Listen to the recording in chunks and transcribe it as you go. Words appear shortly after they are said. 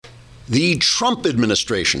The Trump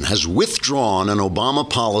administration has withdrawn an Obama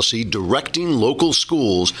policy directing local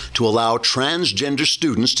schools to allow transgender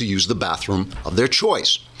students to use the bathroom of their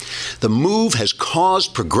choice. The move has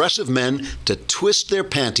caused progressive men to twist their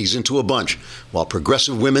panties into a bunch, while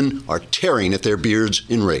progressive women are tearing at their beards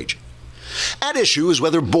in rage. At issue is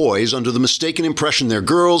whether boys under the mistaken impression they're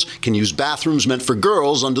girls can use bathrooms meant for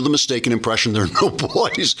girls under the mistaken impression there are no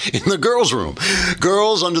boys in the girls' room.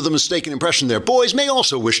 Girls under the mistaken impression they're boys may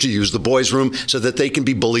also wish to use the boys' room so that they can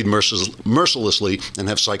be bullied mercilessly and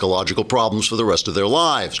have psychological problems for the rest of their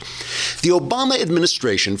lives. The Obama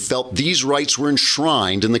administration felt these rights were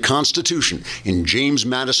enshrined in the Constitution in James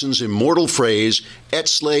Madison's immortal phrase, "Et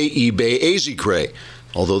sle ibe ezecre,"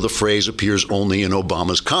 although the phrase appears only in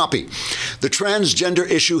Obama's copy. The transgender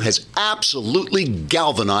issue has absolutely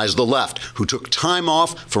galvanized the left, who took time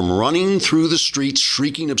off from running through the streets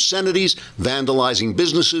shrieking obscenities, vandalizing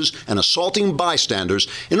businesses, and assaulting bystanders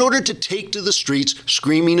in order to take to the streets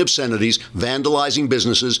screaming obscenities, vandalizing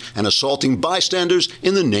businesses, and assaulting bystanders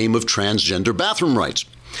in the name of transgender bathroom rights.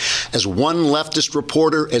 As one leftist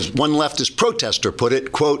protester put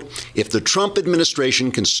it, quote, "If the Trump administration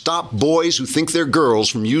can stop boys who think they're girls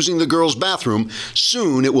from using the girls' bathroom,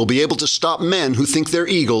 soon it will be able to stop men who think they're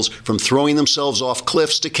eagles from throwing themselves off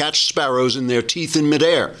cliffs to catch sparrows in their teeth in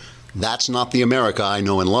midair. That's not the America I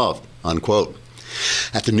know and love," unquote.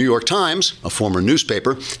 At the New York Times, a former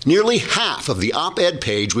newspaper, nearly half of the op-ed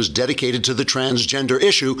page was dedicated to the transgender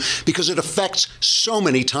issue because it affects so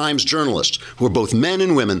many Times journalists who are both men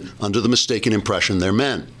and women under the mistaken impression they're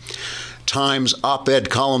men. Times op-ed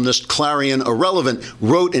columnist Clarion Irrelevant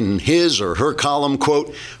wrote in his or her column,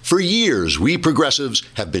 quote, "For years, we progressives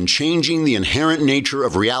have been changing the inherent nature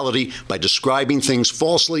of reality by describing things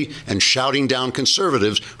falsely and shouting down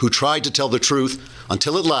conservatives who tried to tell the truth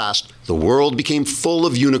until at last the world became full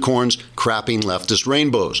of unicorns crapping leftist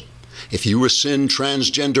rainbows. If you rescind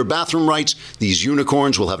transgender bathroom rights, these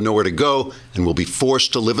unicorns will have nowhere to go and will be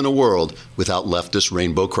forced to live in a world without leftist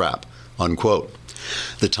rainbow crap," unquote.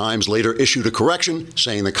 The Times later issued a correction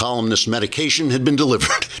saying the columnist's medication had been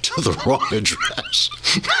delivered to the wrong address.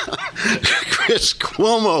 Chris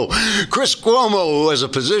Cuomo, who has a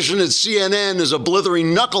position at CNN as a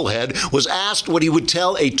blithering knucklehead, was asked what he would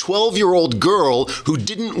tell a 12-year-old girl who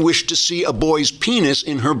didn't wish to see a boy's penis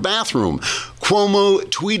in her bathroom. Cuomo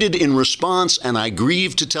tweeted in response, and I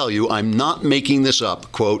grieve to tell you I'm not making this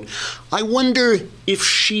up, quote, "I wonder if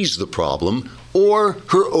she's the problem or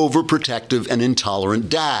her overprotective and intolerant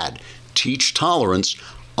dad. Teach tolerance,"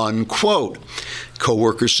 unquote.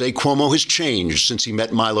 Co-workers say Cuomo has changed since he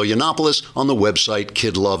met Milo Yiannopoulos on the website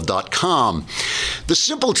kidlove.com. The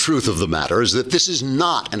simple truth of the matter is that this is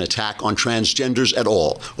not an attack on transgenders at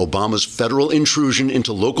all. Obama's federal intrusion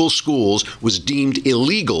into local schools was deemed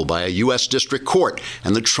illegal by a U.S. district court,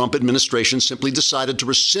 and the Trump administration simply decided to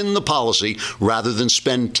rescind the policy rather than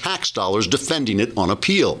spend tax dollars defending it on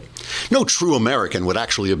appeal. No true American would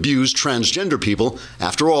actually abuse transgender people.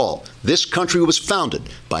 After all, this country was founded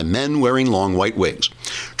by men wearing long white wigs.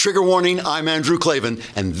 Trigger warning, I'm Andrew Klavan,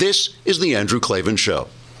 and this is The Andrew Klavan Show.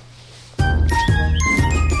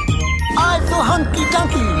 I feel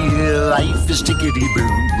hunky-dunky, life is tickety-boo.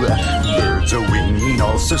 Birds are winging,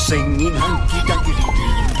 also singing hunky-dunky-doo.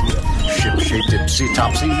 Ship-shape,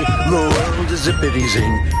 tipsy-topsy, the world is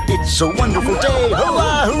zippity-zing. It's a wonderful day,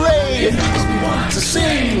 hurrah, hooray! It makes me want to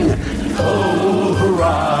sing. Oh,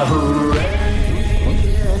 hurrah, hooray!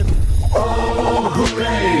 Oh,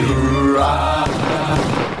 hooray, hurrah!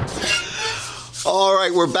 All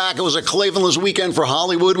right, we're back. It was a Klavanless weekend for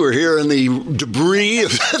Hollywood. We're here in the debris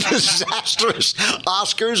of the disastrous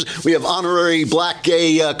Oscars. We have honorary black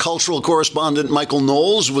gay cultural correspondent Michael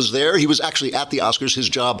Knowles was there. He was actually at the Oscars. His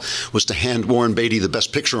job was to hand Warren Beatty the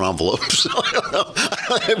Best Picture envelope. So I don't know.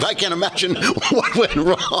 I can't imagine what went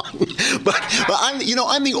wrong. But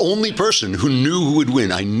I'm the only person who knew who would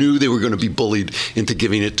win. I knew they were going to be bullied into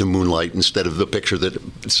giving it to Moonlight instead of the picture that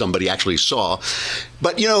somebody actually saw.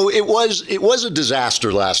 But, it was a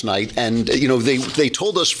disaster last night. And, they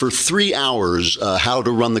told us for 3 hours how to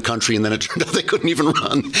run the country. And then it turned out they couldn't even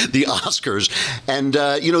run the Oscars. And,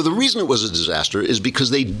 the reason it was a disaster is because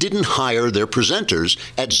they didn't hire their presenters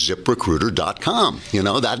at ZipRecruiter.com.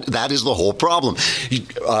 That is the whole problem.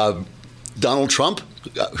 Donald Trump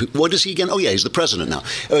What is he again? Oh, yeah, he's the president now.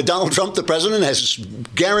 Donald Trump, the president, has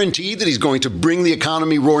guaranteed that he's going to bring the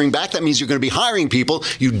economy roaring back. That means you're going to be hiring people.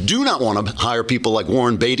 You do not want to hire people like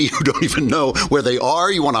Warren Beatty, who don't even know where they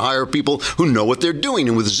are. You want to hire people who know what they're doing.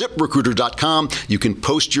 And with ZipRecruiter.com, you can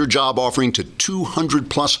post your job offering to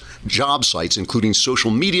 200-plus job sites, including social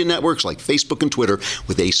media networks like Facebook and Twitter,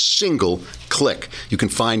 with a single click. You can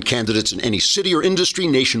find candidates in any city or industry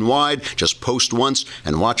nationwide. Just post once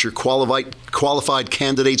and watch your qualified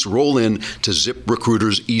candidates roll in to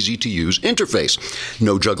ZipRecruiter's easy-to-use interface.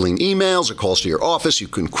 No juggling emails or calls to your office. You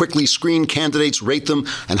can quickly screen candidates, rate them,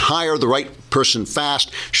 and hire the right person fast.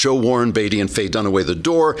 Show Warren Beatty and Faye Dunaway the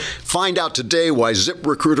door. Find out today why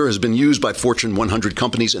ZipRecruiter has been used by Fortune 100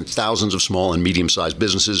 companies and thousands of small and medium-sized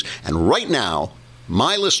businesses. And right now,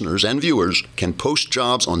 my listeners and viewers can post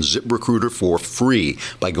jobs on ZipRecruiter for free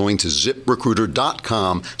by going to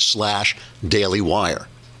ZipRecruiter.com/dailywire.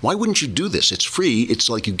 Why wouldn't you do this? It's free. It's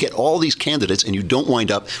like you get all these candidates and you don't wind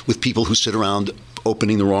up with people who sit around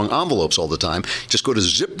opening the wrong envelopes all the time. Just go to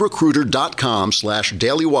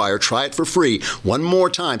ZipRecruiter.com/dailywire. Try it for free. One more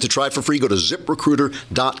time to try it for free. Go to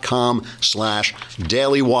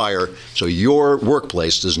ZipRecruiter.com/dailywire so your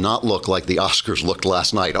workplace does not look like the Oscars looked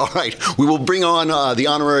last night. All right. We will bring on the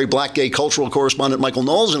honorary black gay cultural correspondent Michael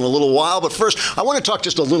Knowles in a little while. But first, I want to talk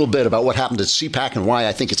just a little bit about what happened at CPAC and why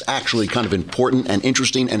I think it's actually kind of important and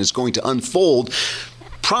interesting, and it's going to unfold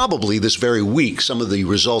probably this very week. Some of the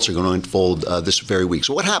results are going to unfold this very week.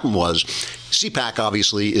 So what happened was, CPAC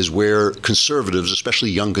obviously is where conservatives,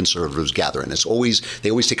 especially young conservatives, gather. And they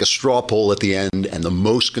always take a straw poll at the end, and the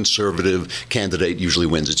most conservative candidate usually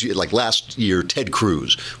wins. It's like last year, Ted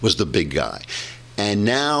Cruz was the big guy. And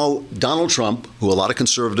now Donald Trump, who a lot of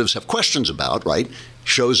conservatives have questions about, right,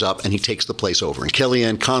 shows up and he takes the place over. And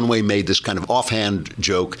Kellyanne Conway made this kind of offhand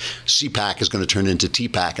joke, CPAC is going to turn into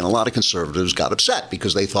TPAC. And a lot of conservatives got upset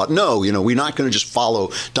because they thought, no, we're not going to just follow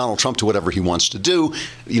Donald Trump to whatever he wants to do.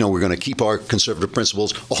 We're going to keep our conservative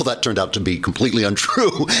principles. All that turned out to be completely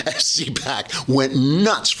untrue as CPAC went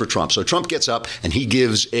nuts for Trump. So Trump gets up and he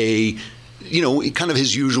gives kind of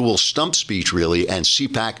his usual stump speech, really, and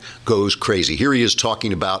CPAC goes crazy. Here he is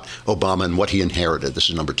talking about Obama and what he inherited. This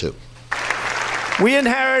is number 2. We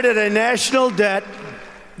inherited a national debt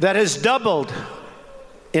that has doubled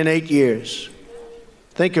in 8 years.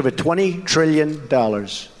 Think of it, $20 trillion.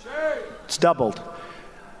 It's doubled.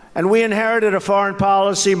 And we inherited a foreign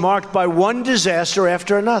policy marked by one disaster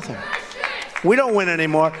after another. We don't win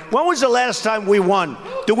anymore. When was the last time we won?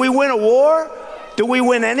 Do we win a war? Do we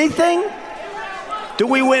win anything? Do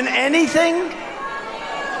we win anything?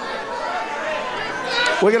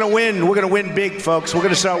 We're going to win. We're going to win big, folks. We're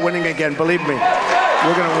going to start winning again. Believe me.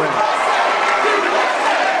 We're going to win.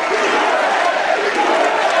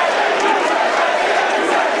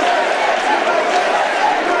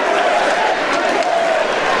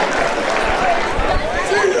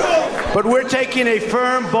 But we're taking a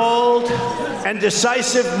firm, bold, and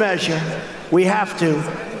decisive measure. We have to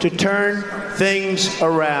turn things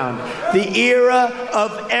around. The era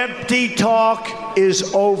of empty talk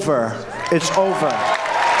is over. It's over.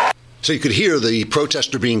 So you could hear the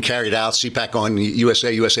protester being carried out, CPAC on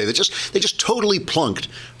USA. They just totally plunked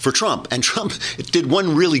for Trump. And Trump did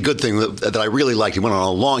one really good thing that I really liked.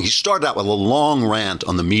 He started out with a long rant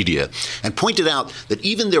on the media and pointed out that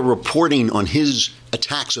even their reporting on his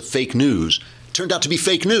attacks of fake news turned out to be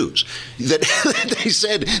fake news. That they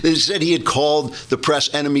said he had called the press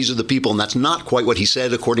enemies of the people, and that's not quite what he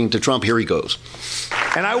said, according to Trump. Here he goes.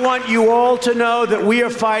 And I want you all to know that we are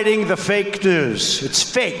fighting the fake news. It's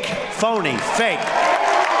fake, phony, fake.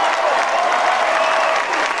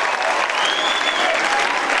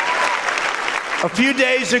 A few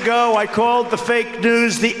days ago, I called the fake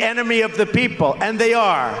news the enemy of the people, and they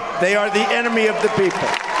are. They are the enemy of the people.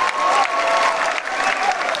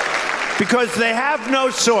 Because they have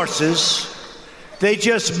no sources, they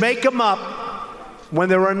just make them up when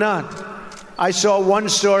there are none. I saw one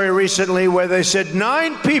story recently where they said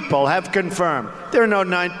 9 people have confirmed. There are no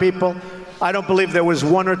 9 people. I don't believe there was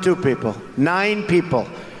 1 or 2 people. 9 people.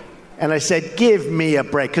 And I said, give me a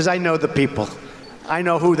break, because I know the people. I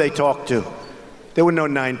know who they talk to. There were no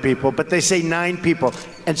 9 people, but they say 9 people.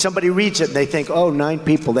 And somebody reads it and they think, oh, 9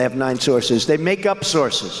 people, they have 9 sources. They make up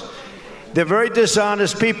sources. They're very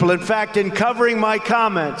dishonest people. In fact, in covering my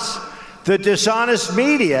comments, the dishonest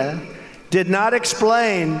media did not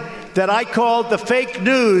explain that I called the fake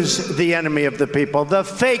news the enemy of the people, the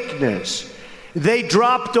fake news. They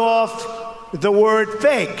dropped off the word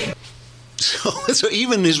fake. So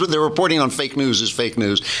even they're reporting on fake news is fake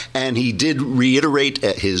news. And he did reiterate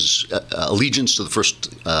his allegiance to the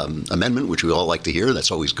First Amendment, which we all like to hear.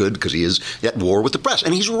 That's always good because he is at war with the press.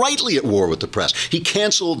 And he's rightly at war with the press. He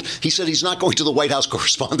said he's not going to the White House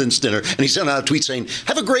Correspondents' Dinner. And he sent out a tweet saying,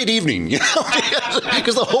 have a great evening.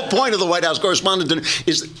 Because the whole point of the White House Correspondents' Dinner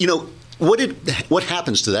is, what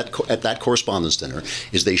happens to at that Correspondents' Dinner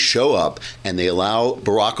is they show up and they allow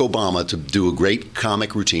Barack Obama to do a great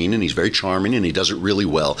comic routine, and he's very charming and he does it really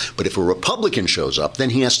well. But if a Republican shows up,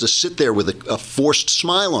 then he has to sit there with a forced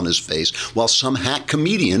smile on his face while some hack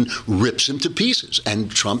comedian rips him to pieces.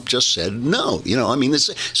 And Trump just said no. It's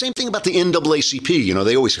the same thing about the NAACP.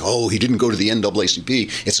 They always say, oh, he didn't go to the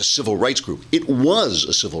NAACP. It's a civil rights group. It was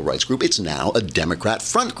a civil rights group. It's now a Democrat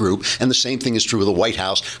front group. And the same thing is true of the White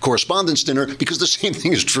House Correspondents' Dinner, because the same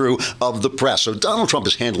thing is true of the press. So Donald Trump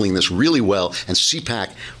is handling this really well, and CPAC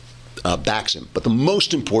backs him. But the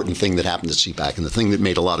most important thing that happened at CPAC, and the thing that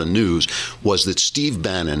made a lot of news, was that Steve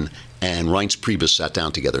Bannon and Reince Priebus sat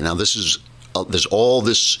down together. Now, there's all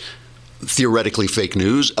this theoretically fake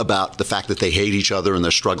news about the fact that they hate each other and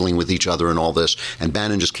they're struggling with each other and all this. And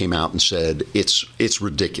Bannon just came out and said it's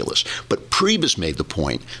ridiculous. But Priebus made the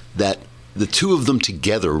point that the two of them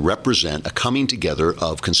together represent a coming together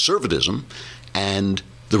of conservatism and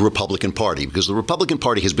the Republican Party, because the Republican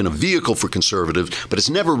Party has been a vehicle for conservatives, but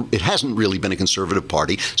it hasn't really been a conservative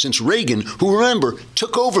party since Reagan, who, remember,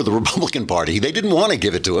 took over the Republican Party. They didn't want to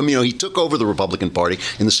give it to him. He took over the Republican Party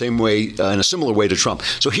in the same way, in a similar way to Trump.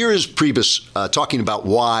 So here is Priebus talking about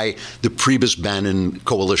why the Priebus-Bannon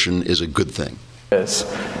coalition is a good thing.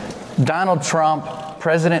 Donald Trump,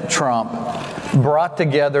 President Trump, brought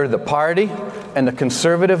together the party and the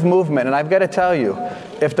conservative movement. And I've got to tell you,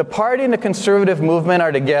 if the party and the conservative movement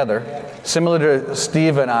are together, similar to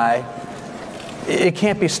Steve and I, it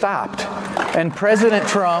can't be stopped. And President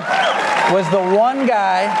Trump was the one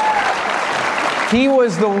guy, he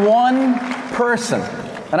was the one person,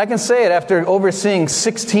 and I can say it after overseeing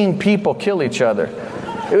 16 people kill each other.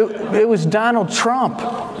 It was Donald Trump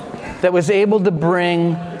that was able to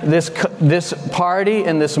bring this party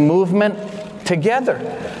and this movement together.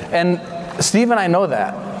 And Steve and I know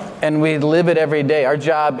that, and we live it every day. Our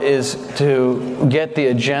job is to get the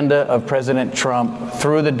agenda of President Trump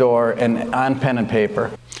through the door and on pen and paper.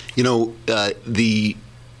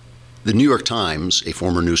 The New York Times, a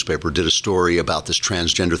former newspaper, did a story about this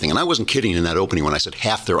transgender thing. And I wasn't kidding in that opening when I said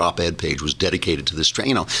half their op-ed page was dedicated to this.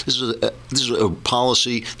 This is a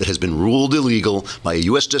policy that has been ruled illegal by a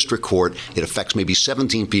U.S. district court. It affects maybe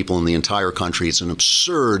 17 people in the entire country. It's an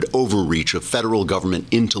absurd overreach of federal government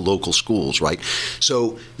into local schools, right?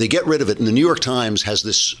 So they get rid of it. And the New York Times has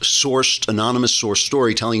this anonymous source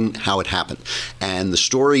story telling how it happened. And the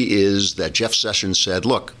story is that Jeff Sessions said,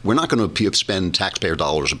 look, we're not going to spend taxpayer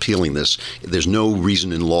dollars appealing this. There's no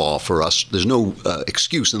reason in law for us. There's no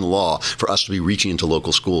excuse in the law for us to be reaching into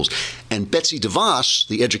local schools. And Betsy DeVos,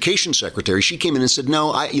 the education secretary, she came in and said,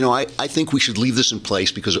 no, I think we should leave this in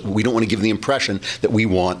place because we don't want to give the impression that we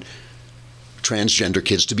want transgender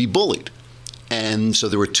kids to be bullied. And so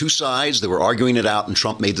there were two sides. They were arguing it out, and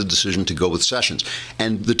Trump made the decision to go with Sessions.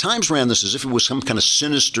 And the Times ran this as if it was some kind of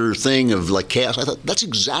sinister thing of like chaos. I thought, that's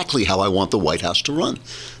exactly how I want the White House to run.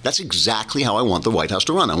 That's exactly how I want the White House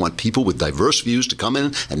to run. I want people with diverse views to come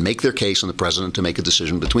in and make their case, and the president to make a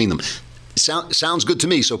decision between them. Sounds good to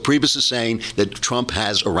me. So Priebus is saying that Trump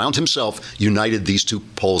has, around himself, united these two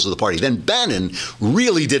poles of the party. Then Bannon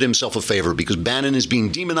really did himself a favor because Bannon is being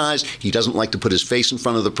demonized. He doesn't like to put his face in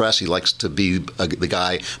front of the press. He likes to be the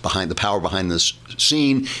guy behind the power behind this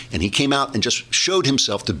scene. And he came out and just showed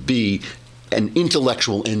himself to be an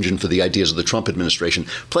intellectual engine for the ideas of the Trump administration.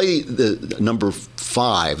 Play the number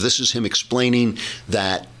 5. This is him explaining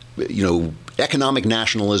that, economic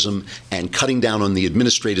nationalism and cutting down on the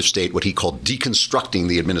administrative state, what he called deconstructing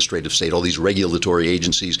the administrative state, all these regulatory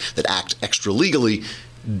agencies that act extra legally,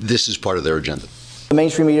 this is part of their agenda. The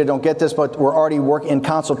mainstream media don't get this, but we're already working in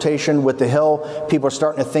consultation with the Hill. People are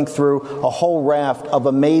starting to think through a whole raft of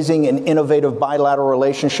amazing and innovative bilateral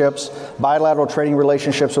relationships, bilateral trading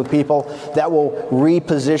relationships with people that will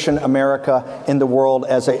reposition America in the world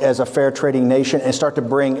as a fair trading nation and start to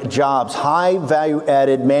bring jobs, high value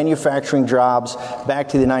added manufacturing jobs back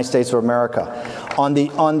to the United States of America. On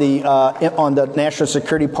the national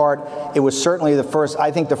security part, it was certainly the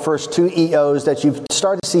first 2 EOs that you've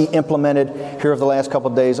started to see implemented here over the last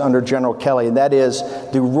couple of days under General Kelly, and that is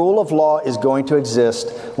the rule of law is going to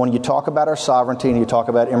exist when you talk about our sovereignty and you talk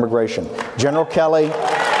about immigration. General Kelly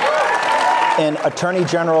And Attorney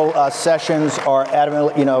General Sessions are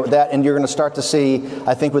adamant, that, and you're going to start to see,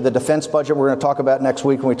 I think, with the defense budget we're going to talk about next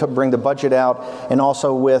week when we bring the budget out, and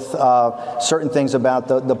also with certain things about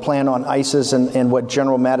the plan on ISIS and what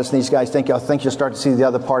General Mattis and these guys think. I think you'll start to see the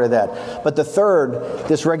other part of that. But the third,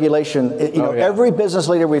 this regulation, every business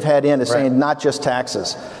leader we've had in is saying not just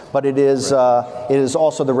taxes, but it is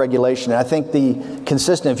also the regulation. And I think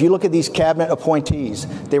if you look at these cabinet appointees,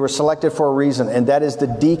 they were selected for a reason, and that is the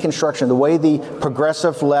deconstruction. The way the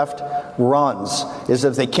progressive left runs is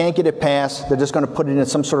if they can't get it passed, they're just going to put it in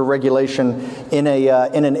some sort of regulation in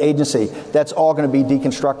an agency. That's all going to be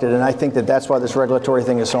deconstructed, and I think that's why this regulatory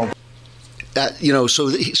thing is so important.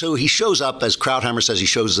 So he shows up, as Krauthammer says, he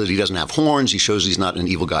shows that he doesn't have horns, he shows he's not an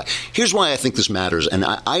evil guy. Here's why I think this matters, and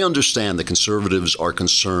I understand the conservatives are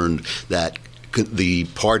concerned that the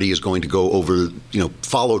party is going to go over,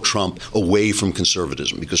 follow Trump away from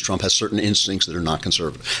conservatism because Trump has certain instincts that are not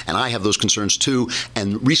conservative. And I have those concerns too.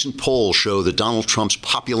 And recent polls show that Donald Trump's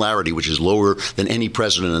popularity, which is lower than any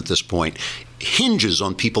president at this point, hinges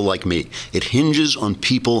on people like me. It hinges on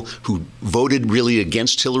people who voted really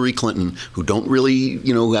against Hillary Clinton, who don't really,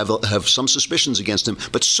 have some suspicions against him.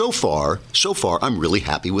 But so far, I'm really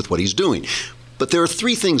happy with what he's doing. But there are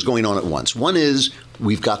three things going on at once. One is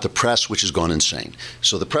we've got the press, which has gone insane.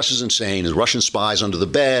 So the press is insane. There's Russian spies under the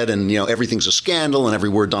bed, and everything's a scandal, and every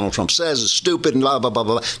word Donald Trump says is stupid, and blah, blah, blah,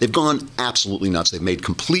 blah. They've gone absolutely nuts. They've made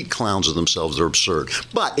complete clowns of themselves. They're absurd.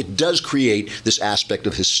 But it does create this aspect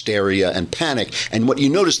of hysteria and panic. And what you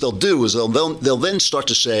notice they'll do is they'll then start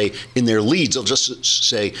to say in their leads, they'll just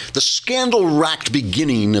say, the scandal-racked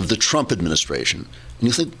beginning of the Trump administration. And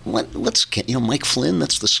you think, Mike Flynn,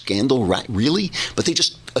 that's the scandal, right? Really? But they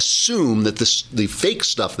just assume that the fake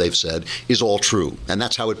stuff they've said is all true. And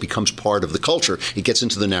that's how it becomes part of the culture. It gets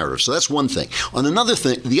into the narrative. So that's one thing. On another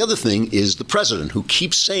thing, the other thing is the president who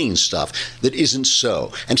keeps saying stuff that isn't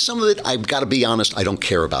so. And some of it, I've got to be honest, I don't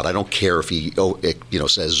care about. I don't care if he,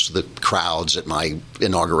 says the crowds at my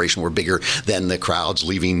inauguration were bigger than the crowds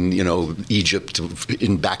leaving, Egypt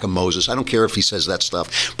in back of Moses. I don't care if he says that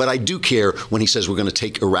stuff. But I do care when he says we're going to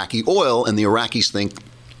take Iraqi oil, and the Iraqis think,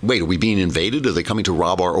 wait, are we being invaded? Are they coming to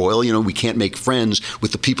rob our oil? We can't make friends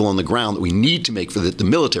with the people on the ground that we need to make, the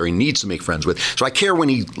military needs to make friends with. So I care when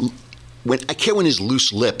his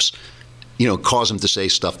loose lips, cause him to say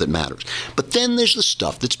stuff that matters. But then there's the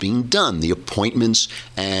stuff that's being done, the appointments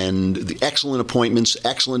and the excellent appointments,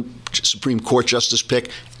 excellent Supreme Court justice pick,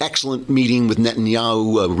 excellent meeting with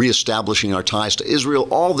Netanyahu, reestablishing our ties to Israel,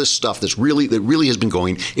 all this stuff that really has been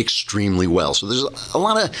going extremely well. So there's a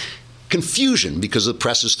lot of confusion because the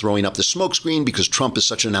press is throwing up the smokescreen because Trump is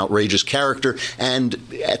such an outrageous character, and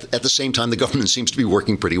at the same time the government seems to be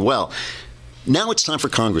working pretty well. Now it's time for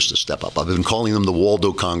Congress to step up. I've been calling them the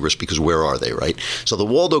Waldo Congress because where are they, right? So the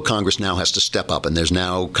Waldo Congress now has to step up, and there's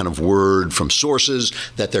now kind of word from sources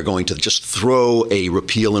that they're going to just throw a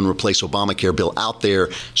repeal and replace Obamacare bill out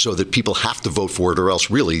there so that people have to vote for it, or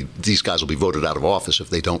else really these guys will be voted out of office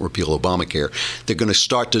if they don't repeal Obamacare. They're going to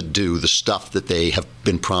start to do the stuff that they have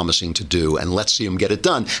been promising to do, and let's see them get it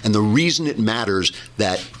done. And the reason it matters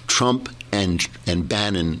that Trump and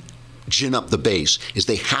Bannon gin up the base is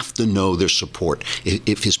they have to know their support.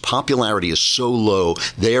 If his popularity is so low,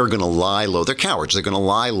 they are going to lie low. They're cowards. They're going to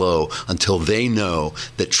lie low until they know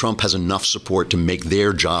that Trump has enough support to make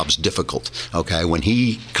their jobs difficult. Okay? When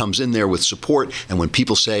he comes in there with support, and when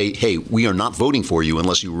people say, hey, we are not voting for you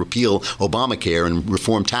unless you repeal Obamacare and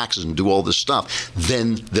reform taxes and do all this stuff,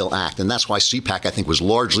 then they'll act. And that's why CPAC, I think, was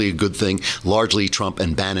largely a good thing. Largely Trump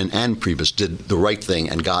and Bannon and Priebus did the right thing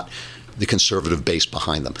and got the conservative base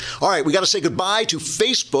behind them. All right, we got to say goodbye to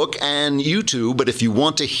Facebook and YouTube, but if you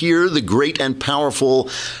want to hear the great and powerful,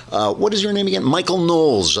 what is your name again? Michael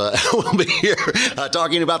Knowles will be here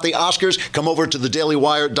talking about the Oscars. Come over to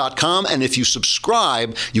thedailywire.com, and if you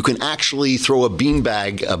subscribe, you can actually throw a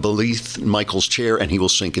beanbag beneath Michael's chair, and he will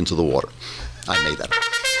sink into the water. I made that up.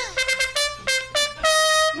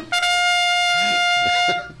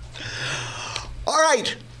 All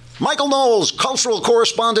right. Michael Knowles, cultural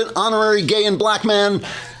correspondent, honorary gay and black man.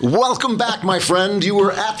 Welcome back, my friend. You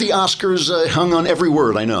were at the Oscars, hung on every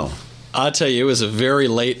word, I know. I'll tell you, it was a very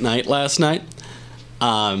late night last night.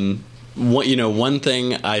 One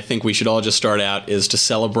thing I think we should all just start out is to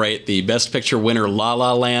celebrate the Best Picture winner, La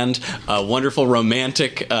La Land, a wonderful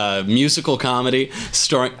romantic musical comedy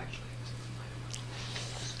starring...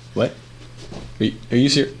 What? Are you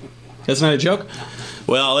serious? That's not a joke?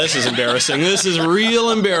 Well, this is embarrassing. This is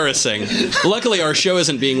real embarrassing. Luckily, our show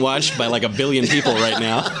isn't being watched by like 1 billion people right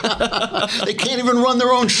now. They can't even run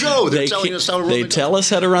their own show. They're telling us how to run They tell us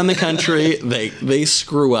how to run the country. They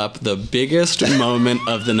screw up the biggest moment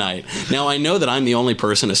of the night. Now, I know that I'm the only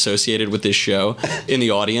person associated with this show in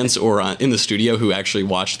the audience or in the studio who actually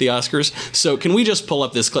watched the Oscars. So can we just pull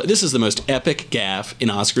up this clip? This is the most epic gaffe in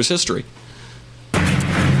Oscars history.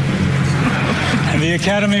 And the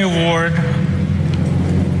Academy Award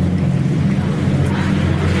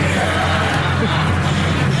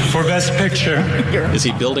for Best Picture. Is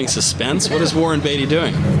he building suspense? What is Warren Beatty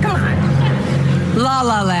doing? Come on. La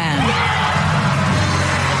La Land.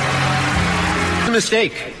 A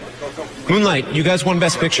mistake. Moonlight, you guys won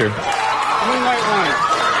Best Picture. Moonlight won.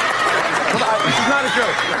 This is not a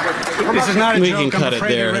joke. This is not a We joke. can cut it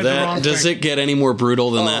there. Does it get any more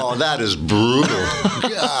brutal than that? Oh, that is brutal.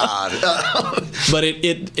 God. But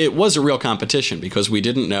it was a real competition because we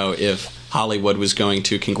didn't know if Hollywood was going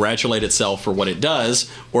to congratulate itself for what it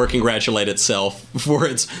does or congratulate itself for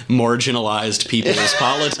its marginalized people's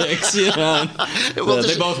politics. You know? Well,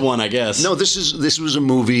 they both won, I guess. No, this was a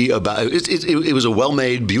movie about. It was a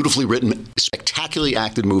well-made, beautifully written, spectacularly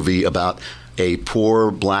acted movie about a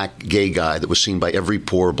poor black gay guy that was seen by every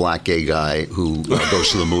poor black gay guy who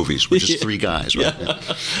goes to the movies, which is 3 guys, right?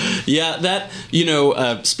 Yeah, that,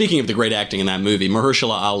 speaking of the great acting in that movie,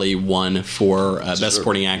 Mahershala Ali won for Best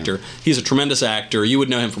Supporting Actor. He's a tremendous actor. You would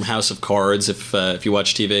know him from House of Cards if you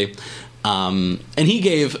watch TV. And he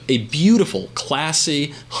gave a beautiful,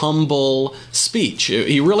 classy, humble speech.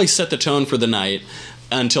 He really set the tone for the night.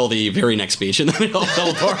 Until the very next speech, and then it all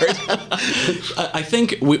fell apart. I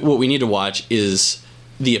think what we need to watch is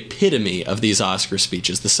the epitome of these Oscar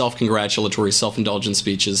speeches, the self-congratulatory, self-indulgent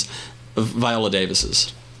speeches of Viola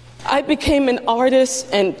Davis's. I became an artist,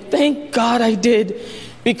 and thank God I did,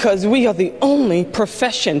 because we are the only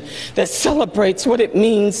profession that celebrates what it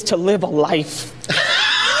means to live a life.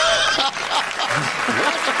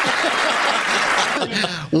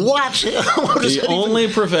 What? The only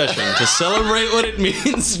profession to celebrate what it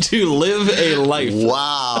means to live a life.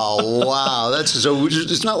 Wow. That's so.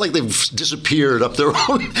 It's not like they've disappeared up their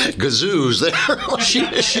own gazoos there.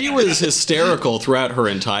 She was hysterical throughout her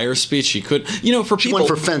entire speech. She could, for people. She won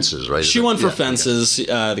for Fences, right? She won for Fences,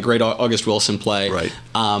 the great August Wilson play. Right.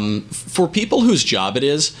 For people whose job it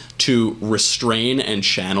is to restrain and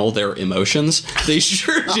channel their emotions, they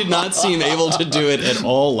sure did not seem able to do it at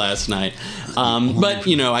all last night. But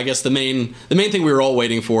I guess the main thing we were all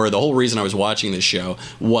waiting for, the whole reason I was watching this show,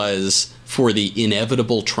 was for the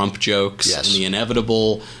inevitable Trump jokes and the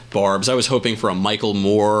inevitable barbs. I was hoping for a Michael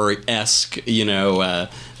Moore-esque,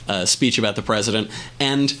 speech about the president.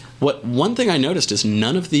 And one thing I noticed is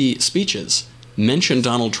none of the speeches mentioned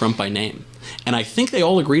Donald Trump by name. And I think they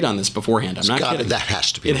all agreed on this beforehand. I'm not kidding. That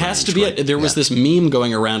has to be. It has to be. Right? There was this meme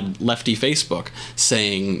going around lefty Facebook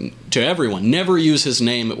saying to everyone, never use his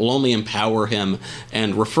name. It will only empower him,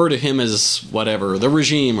 and refer to him as whatever, the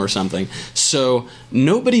regime or something. So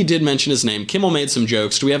nobody did mention his name. Kimmel made some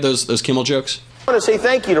jokes. Do we have those Kimmel jokes? I want to say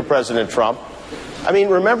thank you to President Trump. I mean,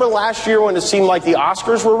 remember last year when it seemed like the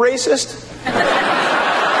Oscars were racist?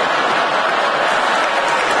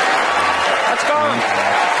 That's gone.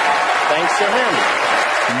 Thanks to him.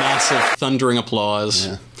 Massive thundering applause.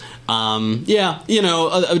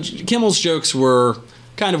 Kimmel's jokes were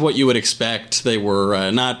kind of what you would expect. They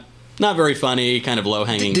were not very funny, kind of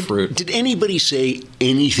low-hanging fruit. Did anybody say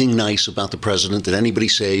anything nice about the president? Did anybody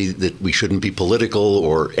say that we shouldn't be political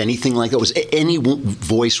or anything like that? Was any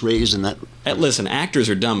voice raised in that? Listen, actors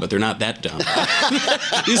are dumb, but they're not that dumb.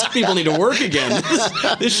 These people need to work again.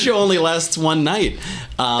 This show only lasts one night.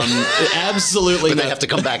 Absolutely. But they have to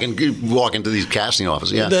come back and walk into these casting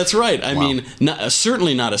offices. Yeah, that's right. I mean,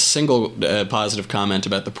 certainly not a single positive comment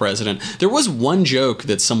about the president. There was one joke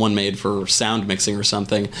that someone made for sound mixing or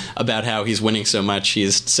something about how he's winning so much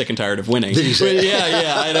he's sick and tired of winning. Did he say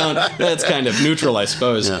that? I don't. That's kind of neutral, I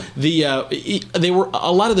suppose. Yeah. They were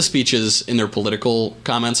a lot of the speeches in their political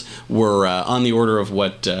comments were on the order of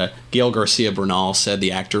what Gail Garcia Bernal said,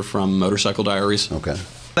 the actor from Motorcycle Diaries. Okay.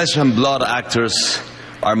 Flesh and blood actors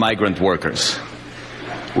are migrant workers.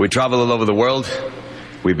 We travel all over the world.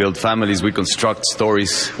 We build families. We construct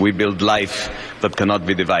stories. We build life that cannot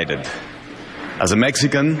be divided. As a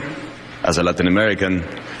Mexican, as a Latin American,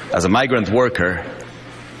 as a migrant worker,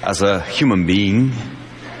 as a human being,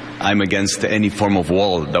 I'm against any form of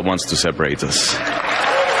wall that wants to separate us.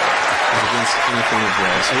 Against any form of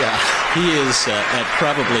walls. Yeah. He is at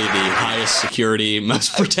probably the highest security,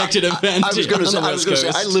 most protected event. I was going to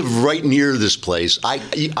say, I live right near this place.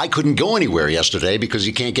 I couldn't go anywhere yesterday because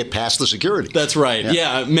you can't get past the security. That's right.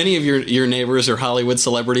 Yeah, many of your neighbors are Hollywood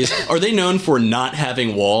celebrities. Are they known for not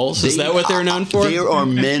having walls? Is that what they're known for? There are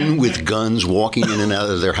men with guns walking in and out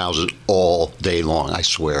of their houses all day long. I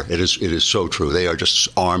swear, it is so true. They are just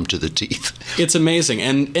armed to the teeth. It's amazing,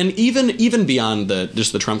 and even beyond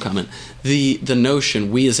just the Trump comment, the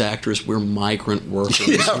notion we as actors, we're migrant workers.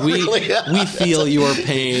 Yeah, we really? feel your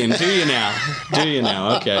pain. Do you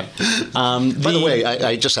now? Okay. By the way,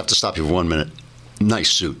 I just have to stop you for 1 minute.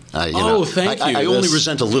 Nice suit. Thank you. I only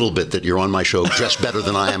resent a little bit that you're on my show dressed better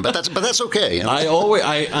than I am, but that's okay. You know?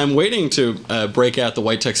 I'm waiting to break out the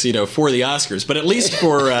white tuxedo for the Oscars, but at least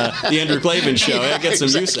for the Andrew Klavan show, I get some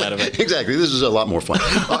use out of it. Exactly. This is a lot more fun.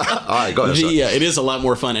 All right, go ahead. It is a lot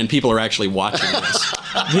more fun, and people are actually watching this.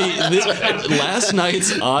 Last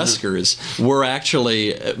night's Oscars were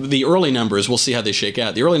actually the early numbers. We'll see how they shake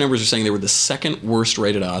out. The early numbers are saying they were the second worst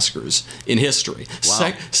rated Oscars in history.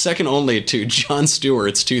 Wow. Second only to Jon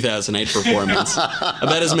Stewart's 2008 performance.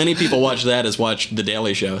 About as many people watched that as watched The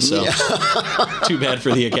Daily Show. So too bad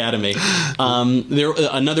for the Academy.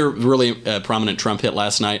 Another really prominent Trump hit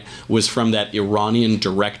last night was from that Iranian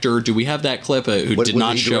director. Do we have that clip? Who did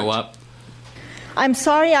not show up? I'm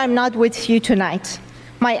sorry I'm not with you tonight.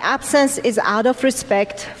 My absence is out of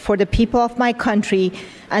respect for the people of my country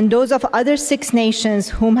and those of other 6 nations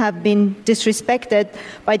whom have been disrespected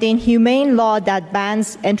by the inhumane law that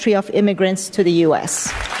bans entry of immigrants to the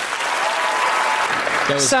U.S.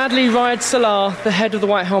 Sadly, Riyad Salah, the head of the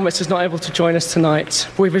White Helmets, is not able to join us tonight.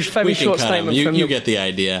 We have a very short statement from you. You get the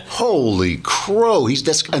idea. Holy crow!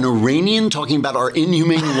 That's an Iranian talking about our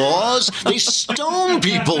inhumane laws. They stone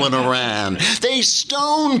people in Iran. Let's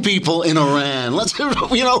So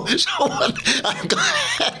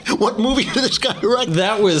what movie did this guy direct?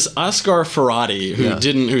 That was Asghar Farhadi,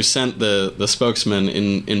 who sent the spokesman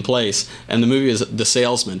in place, and the movie is The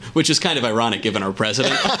Salesman, which is kind of ironic given our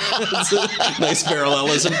president. It's a nice parallelism.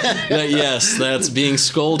 Yes, that's being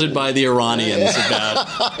scolded by the Iranians about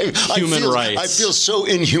human rights. I feel so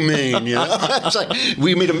inhumane, you know. It's like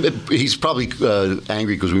we made him. He's probably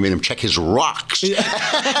angry because we made him check his rocks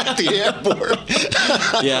at the airport.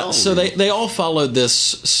 Yeah, so they all followed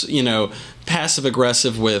this, passive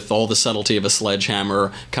aggressive with all the subtlety of a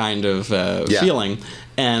sledgehammer kind of feeling,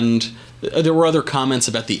 and there were other comments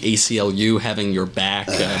about the ACLU having your back.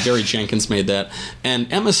 Barry Jenkins made that,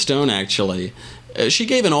 and Emma Stone actually. She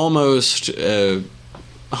gave an almost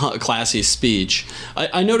classy speech.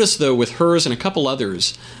 I noticed, though, with hers and a couple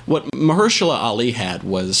others, what Mahershala Ali had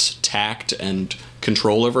was tact and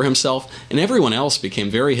control over himself, and everyone else became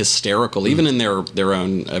very hysterical, even in their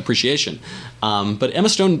own appreciation. But Emma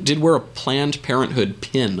Stone did wear a Planned Parenthood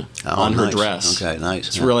pin on her dress. Okay, nice.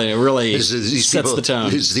 It's really sets the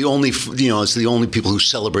tone. It's the only people who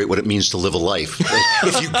celebrate what it means to live a life.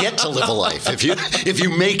 If you get to live a life, if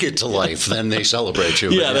you make it to life, then they celebrate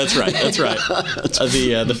you. Yeah, that's right.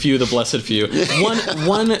 The few, the blessed few.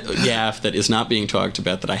 One gaffe that is not being talked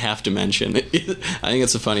about that I have to mention. I think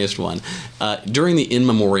it's the funniest one. During the In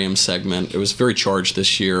Memoriam segment, it was very charged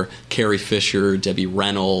this year. Carrie Fisher, Debbie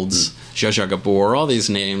Reynolds, Zsa Zsa Gabor, all these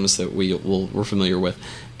names that we're familiar with.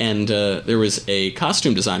 And there was a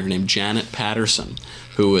costume designer named Janet Patterson,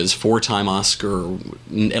 who was 4-time Oscar,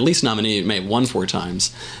 at least nominee, may have won 4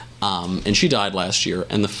 times. And she died last year.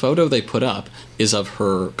 And the photo they put up is of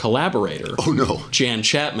her collaborator, Jan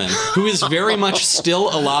Chapman, who is very much still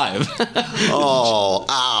alive. So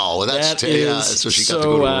she got to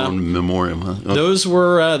go to her own memoriam. Huh? Oh.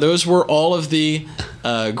 Those were all of the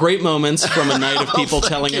great moments from a night of people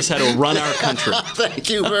telling us how to run our country. Thank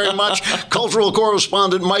you very much. Cultural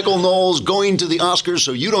correspondent Michael Knowles, going to the Oscars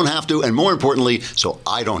so you don't have to, and more importantly, so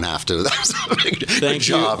I don't have to. That's a big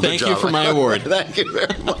job. Thank you for my award. Thank you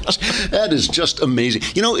very much. That is just amazing.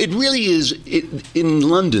 It really is. In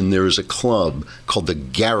London, there is a club called the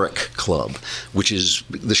Garrick Club, which is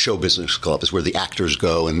the show business club. It's where the actors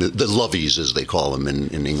go, and the lovies, as they call them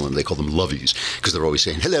in England, they call them lovies because they're always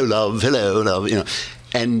saying, hello, love,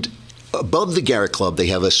 And above the Garrick Club, they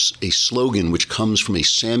have a slogan which comes from a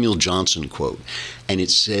Samuel Johnson quote, and it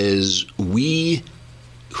says, "We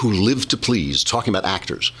who live to please," talking about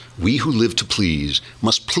actors, "we who live to please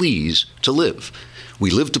must please to live. We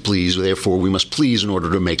live to please, therefore we must please in order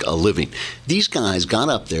to make a living." These guys got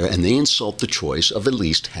up there and they insult the choice of at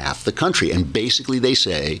least half the country. And basically they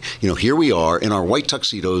say, here we are in our white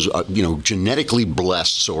tuxedos, genetically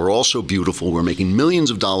blessed, so we're all so beautiful. We're making millions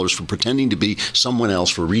of dollars for pretending to be someone else,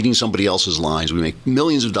 for reading somebody else's lines. We make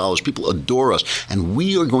millions of dollars. People adore us. And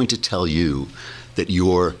we are going to tell you that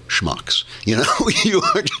you're schmucks.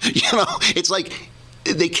 It's like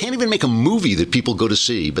they can't even make a movie that people go to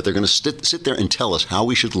see, but they're going to sit there and tell us how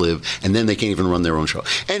we should live, and then they can't even run their own show.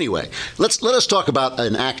 Anyway, let us talk about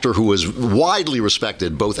an actor who was widely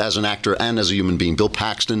respected, both as an actor and as a human being, Bill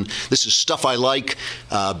Paxton. This is Stuff I Like.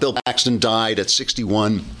 Bill Paxton died at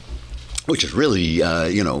 61. Which is really,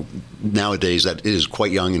 nowadays that is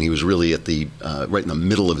quite young, and he was really at the right in the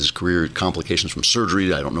middle of his career, complications from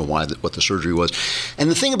surgery. I don't know what the surgery was.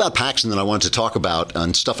 And the thing about Paxton that I wanted to talk about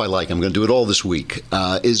on Stuff I Like, I'm going to do it all this week,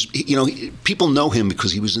 is, people know him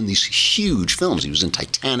because he was in these huge films. He was in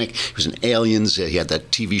Titanic, he was in Aliens, he had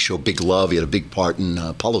that TV show Big Love, he had a big part in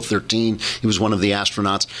Apollo 13, he was one of the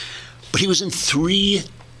astronauts. But he was in 3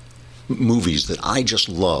 movies that I just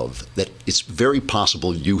love that it's very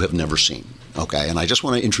possible you have never seen. Okay, and I just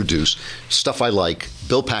want to introduce Stuff I Like,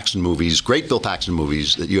 Bill Paxton movies, great Bill Paxton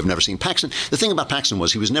movies that you have never seen. Paxton, the thing about Paxton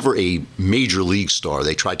was he was never a major league star.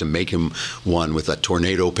 They tried to make him one with that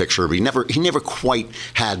tornado picture, but he never quite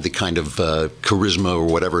had the kind of charisma or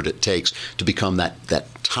whatever it takes to become that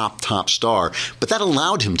top star. But that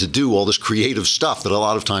allowed him to do all this creative stuff that a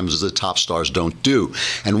lot of times the top stars don't do.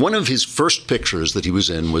 And one of his first pictures that he was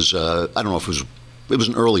in was, I don't know if it was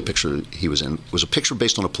an early picture he was in. It was a picture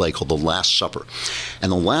based on a play called The Last Supper. And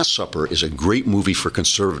The Last Supper is a great movie for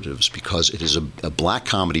conservatives because it is a black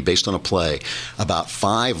comedy based on a play about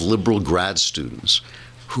 5 liberal grad students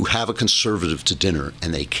who have a conservative to dinner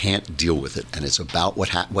and they can't deal with it. And it's about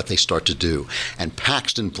what they start to do. And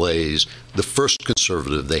Paxton plays the first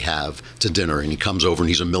conservative they have to dinner. And he comes over and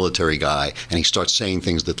he's a military guy and he starts saying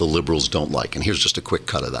things that the liberals don't like. And here's just a quick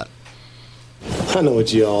cut of that. I know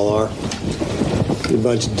what you all are. You're a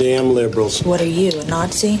bunch of damn liberals. What are you, a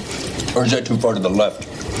Nazi? Or is that too far to the left?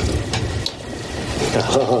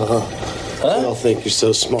 Y'all think you're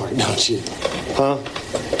so smart, don't you? Huh?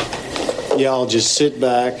 Y'all just sit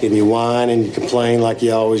back and you whine and you complain like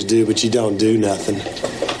you always do, but you don't do nothing.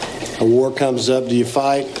 A war comes up, do you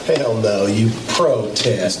fight? Hell no, you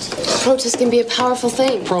protest. Protest can be a powerful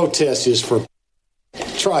thing. Protest is for...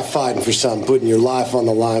 Try fighting for something, putting your life on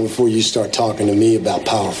the line before you start talking to me about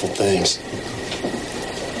powerful things.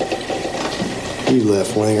 You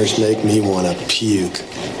left-wingers make me want to puke.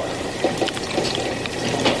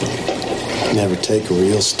 Never take a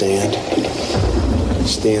real stand. A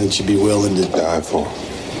stand that you'd be willing to die for.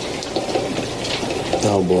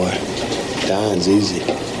 Oh, boy. Dying's easy.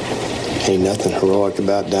 Ain't nothing heroic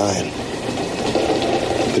about dying.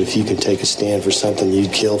 But if you can take a stand for something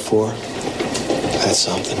you'd kill for, that's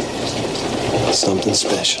something. Something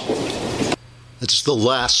special. It's The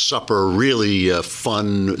Last Supper, really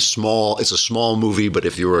fun, small. It's a small movie, but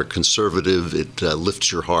if you're a conservative, it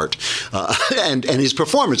lifts your heart. And his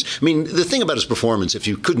performance, I mean, the thing about his performance, if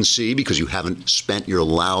you couldn't see because you haven't spent your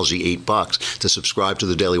lousy $8 to subscribe to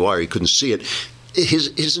the Daily Wire, you couldn't see it.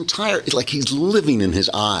 His entire, like he's living in his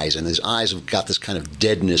eyes, and his eyes have got this kind of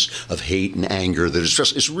deadness of hate and anger that is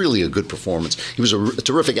just, it's really a good performance. He was a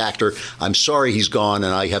terrific actor. I'm sorry he's gone,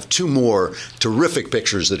 and I have 2 more terrific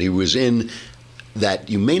pictures that he was in that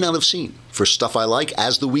you may not have seen for Stuff I Like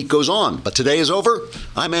as the week goes on. But today is over.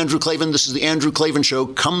 I'm Andrew Klavan. This is the Andrew Klavan Show.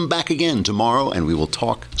 Come back again tomorrow, and we will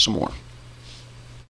talk some more.